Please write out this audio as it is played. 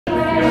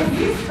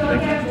you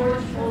spoke at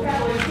George Floyd.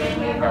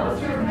 What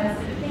was your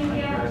message?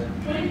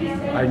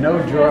 I know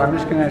George. I'm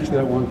just going to answer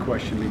that one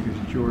question because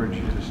George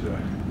is.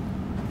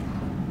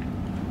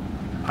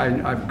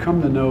 I've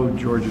come to know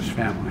George's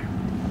family,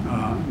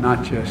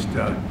 not just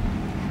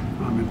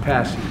in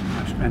passing.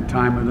 I've spent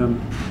time with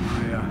him.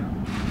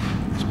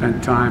 I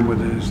spent time with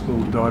his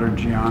little daughter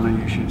Gianna.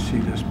 You should see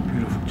this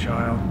beautiful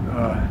child,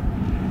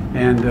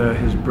 and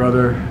his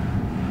brother,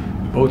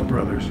 both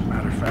brothers, as a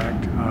matter of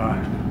fact.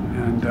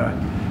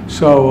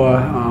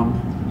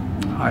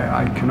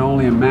 I can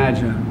only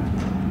imagine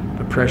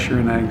the pressure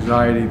and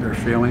anxiety they're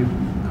feeling,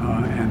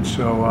 and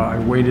so I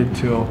waited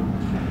till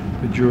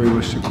the jury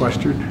was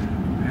sequestered,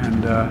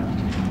 and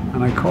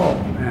I called.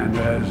 And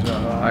as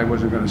I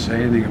wasn't going to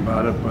say anything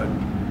about it, but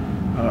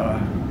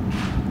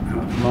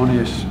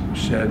Lonius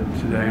said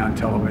today on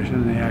television,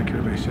 and he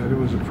accurately said it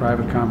was a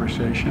private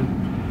conversation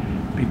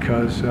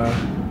because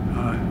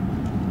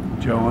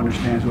Joe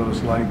understands what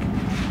it's like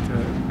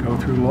to go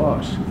through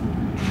loss,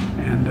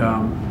 and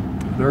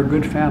they're a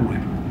good family,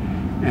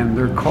 and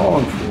they're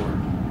calling for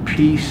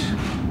peace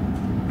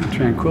and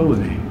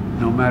tranquility,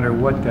 no matter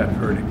what that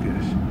verdict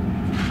is.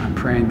 I'm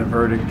praying the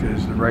verdict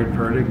is the right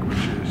verdict, which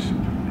is,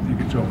 I think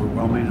it's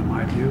overwhelming in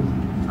my view.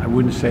 I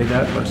wouldn't say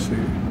that unless the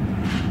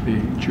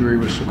jury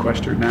was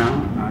sequestered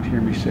now, not hear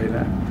me say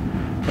that.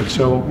 But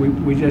so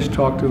we just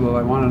talked to them.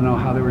 I want to know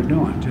how they were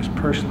doing, just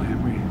personally,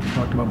 and we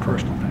talked about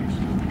personal things.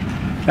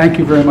 Thank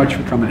you very much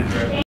for coming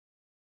in.